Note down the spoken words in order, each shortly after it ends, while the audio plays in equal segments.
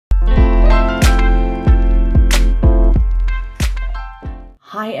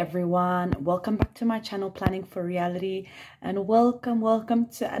Hi everyone, welcome back to my channel Planning for Reality, and welcome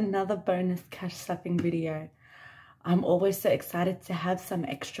to another bonus cash stuffing video. I'm always so excited to have some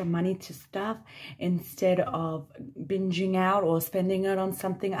extra money to stuff instead of binging out or spending it on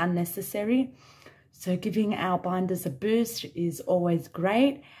something unnecessary. So giving our binders a boost is always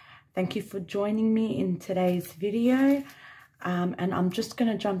great. Thank you for joining me in today's video, and I'm just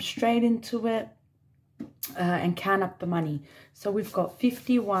going to jump straight into it. And count up the money. So we've got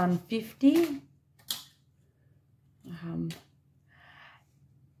 51.50,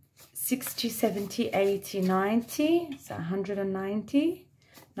 60, 70, 80, 90, so 190,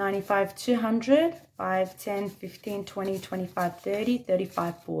 95, 200, 5, 10, 15, 20, 25, 30,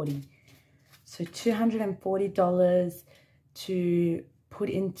 35, 40. So $240 to put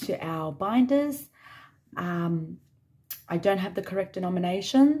into our binders. I don't have the correct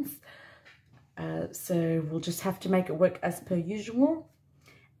denominations, so we'll just have to make it work as per usual.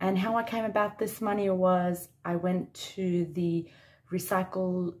 And how I came about this money was I went to the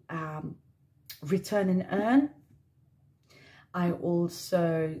recycle return and earn. I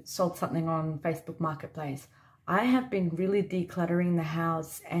also sold something on Facebook Marketplace. I have been really decluttering the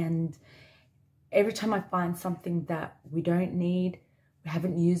house, and every time I find something that we don't need, we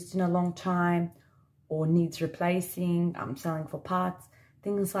haven't used in a long time, or needs replacing, I'm selling for parts,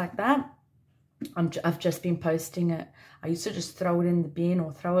 things like that, I've just been posting it. I used to just throw it in the bin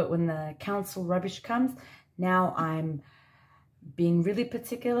or throw it when the council rubbish comes. Now I'm being really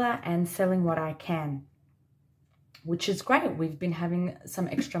particular and selling what I can, which is great. We've been having some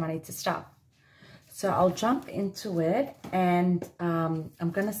extra money to stuff. So I'll jump into it, and I'm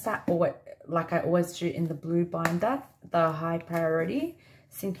going to start like I always do in the blue binder, the high priority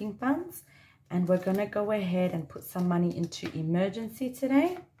sinking funds. And we're going to go ahead and put some money into emergency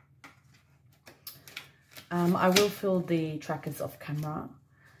today. I will fill the trackers off camera.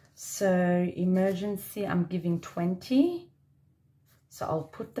 So emergency, I'm giving 20. So I'll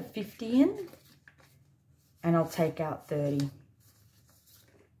put the 50 in and I'll take out 30.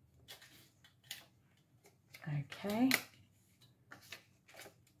 Okay.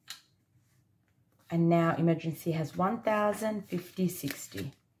 And now emergency has 1,000, 50,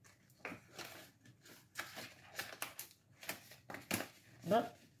 60. Look.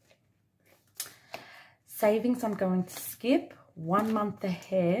 Savings, I'm going to skip 1 month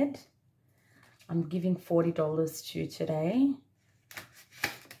ahead. I'm giving $40 to today.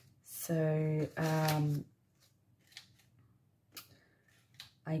 So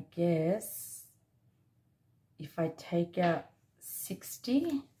I guess if I take out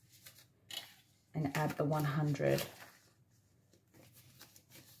 60 and add the 100,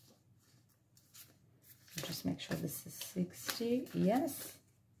 just make sure this is 60. Yes.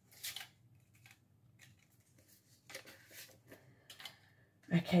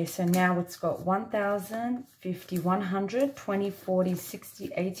 Okay, so now it's got 1,000, 50, 100, 20, 40, 60,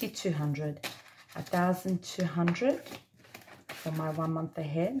 80, 200. 1,200 for my 1 month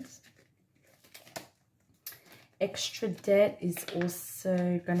ahead. Extra debt is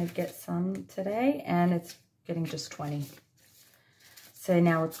also going to get some today, and it's getting just 20. So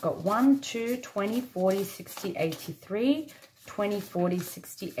now it's got 1, 2, 20, 40, 60, 83, 20, 40,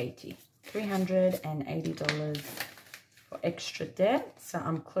 60, 80. $380 for extra debt. So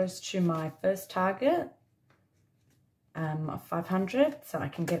I'm close to my first target of 500, so I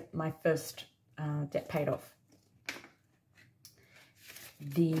can get my first debt paid off.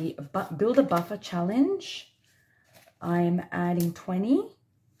 The Build a Buffer Challenge, I'm adding 20,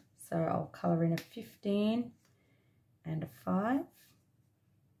 so I'll color in a 15 and a 5.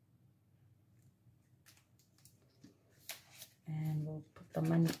 And we'll put the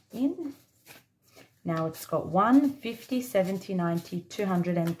money in. Now it's got 1, 50, 70, 90,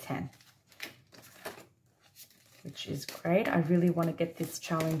 210, which is great. I really want to get this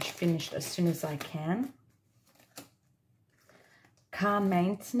challenge finished as soon as I can. Car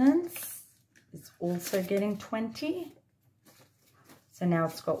maintenance is also getting 20. So now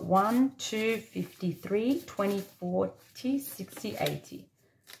it's got 1, 2, 53, 20, 40, 60, 80.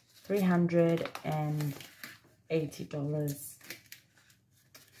 $380.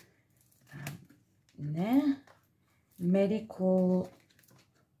 There. Medical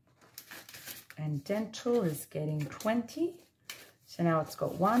and dental is getting 20. So now it's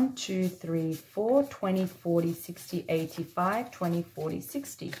got 1, 2, 3, 4, 20, 40, 60, 85, 20, 40,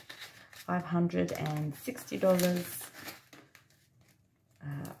 60. $560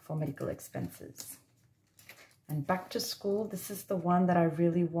 for medical expenses. And back to school, this is the one that I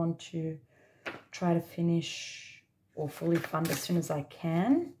really want to try to finish or fully fund as soon as I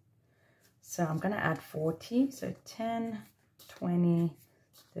can. So I'm going to add 40, so 10, 20,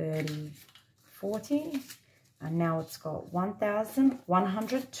 30, 40. And now it's got 1,000,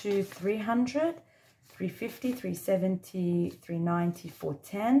 100 to 300, 350, 370, 390,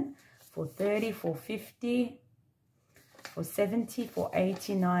 410, 430, 450, 470,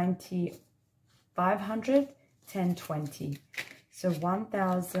 480, 90, 500, 10, 20. So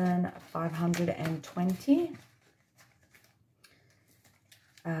 1,520.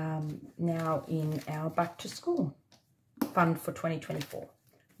 Now in our back to school fund for 2024,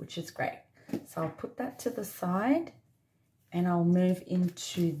 which is great. So I'll put that to the side and I'll move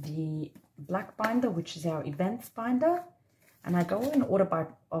into the black binder, which is our events binder. And I go in order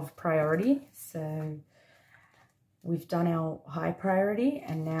of priority. So we've done our high priority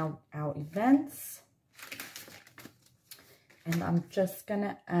and now our events. And I'm just going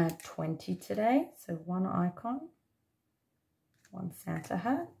to add 20 today. So one icon, one Santa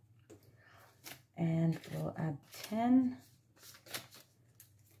hat. And we'll add 10,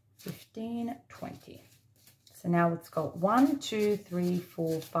 15, 20. So now it's got 1, 2, 3,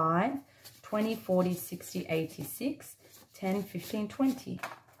 4, 5, 20, 40, 60, 86, 10, 15, 20.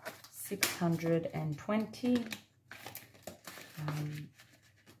 620.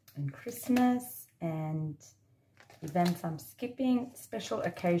 And Christmas and events I'm skipping. Special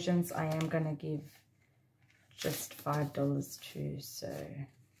occasions I am going to give just $5 to, so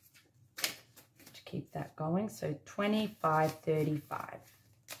to keep that going. So 25, 35.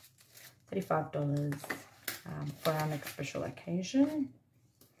 $35 for our next special occasion.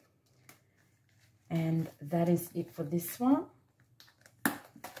 And that is it for this one.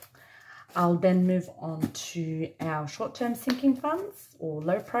 I'll then move on to our short-term sinking funds or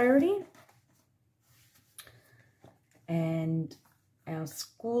low priority. And our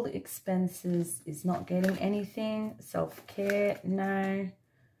school expenses is not getting anything. Self-care, no.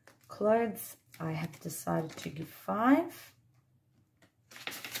 Clothes, I have decided to give 5.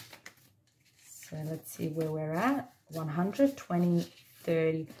 So let's see where we're at. 100, 20,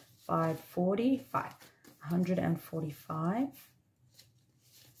 30, 5, 40, 5. 145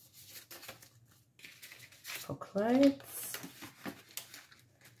 for clothes.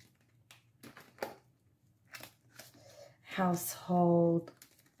 Household,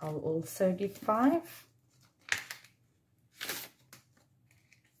 I'll also give 5.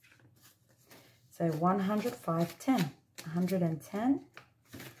 So 100, 5, 10. 110.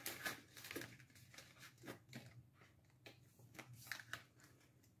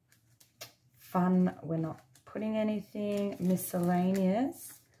 Fun, we're not putting anything.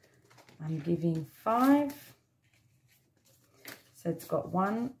 Miscellaneous, I'm giving 5. So it's got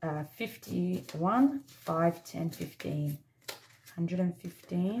 51, 5, 10, 15.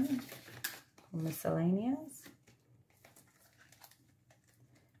 115 for miscellaneous.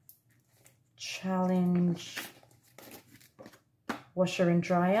 Challenge, washer and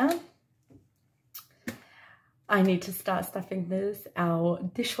dryer. I need to start stuffing this. Our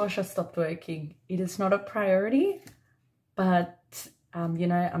dishwasher stopped working. It is not a priority, but you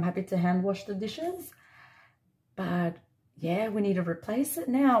know, I'm happy to hand wash the dishes. But yeah, we need to replace it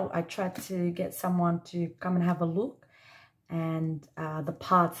now. I tried to get someone to come and have a look, and the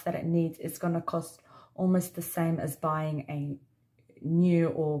parts that it needs is going to cost almost the same as buying a new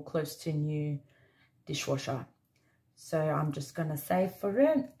or close to new dishwasher. So I'm just going to save for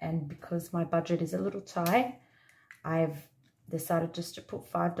it, and because my budget is a little tight, I've decided just to put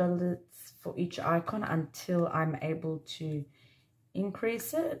 $5 for each icon until I'm able to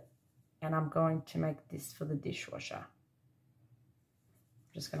increase it. And I'm going to make this for the dishwasher.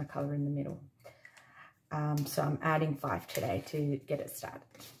 I'm just going to color in the middle. So I'm adding 5 today to get it started.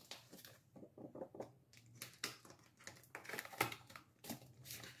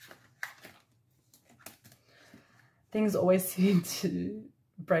 Things always seem to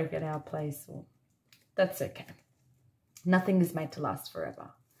break at our place, or that's okay. Nothing is made to last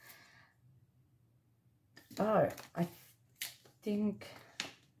forever. Oh, I think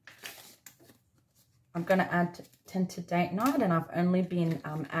I'm going to add 10 to date night, and I've only been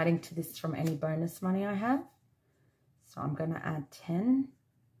adding to this from any bonus money I have. So I'm going to add 10.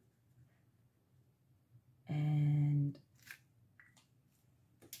 And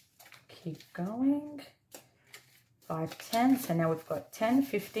keep going. 5, 10. So now we've got 10,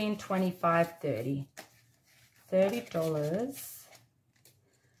 15, 25, 30. $30.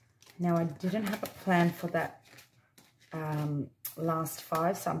 Now I didn't have a plan for that last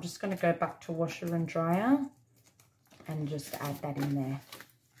 5, so I'm just going to go back to washer and dryer and just add that in there.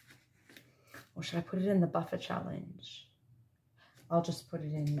 Or should I put it in the buffer challenge? I'll just put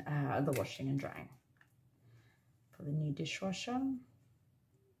it in the washing and drying for the new dishwasher.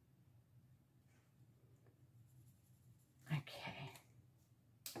 Okay.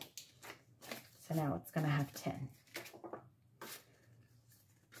 So now it's going to have 10.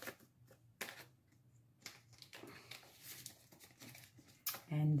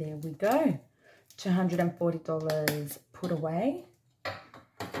 And there we go. $240 put away,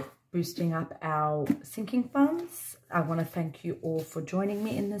 boosting up our sinking funds. I want to thank you all for joining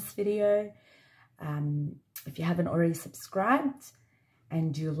me in this video. If you haven't already subscribed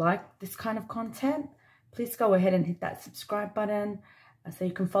and you like this kind of content, please go ahead and hit that subscribe button so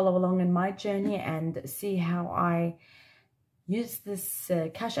you can follow along in my journey and see how I use this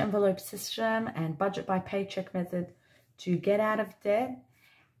cash envelope system and budget by paycheck method to get out of debt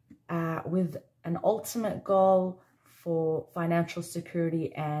with an ultimate goal for financial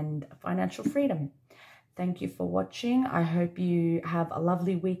security and financial freedom. Thank you for watching. I hope you have a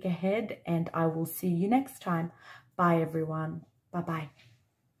lovely week ahead, and I will see you next time. Bye, everyone. Bye-bye.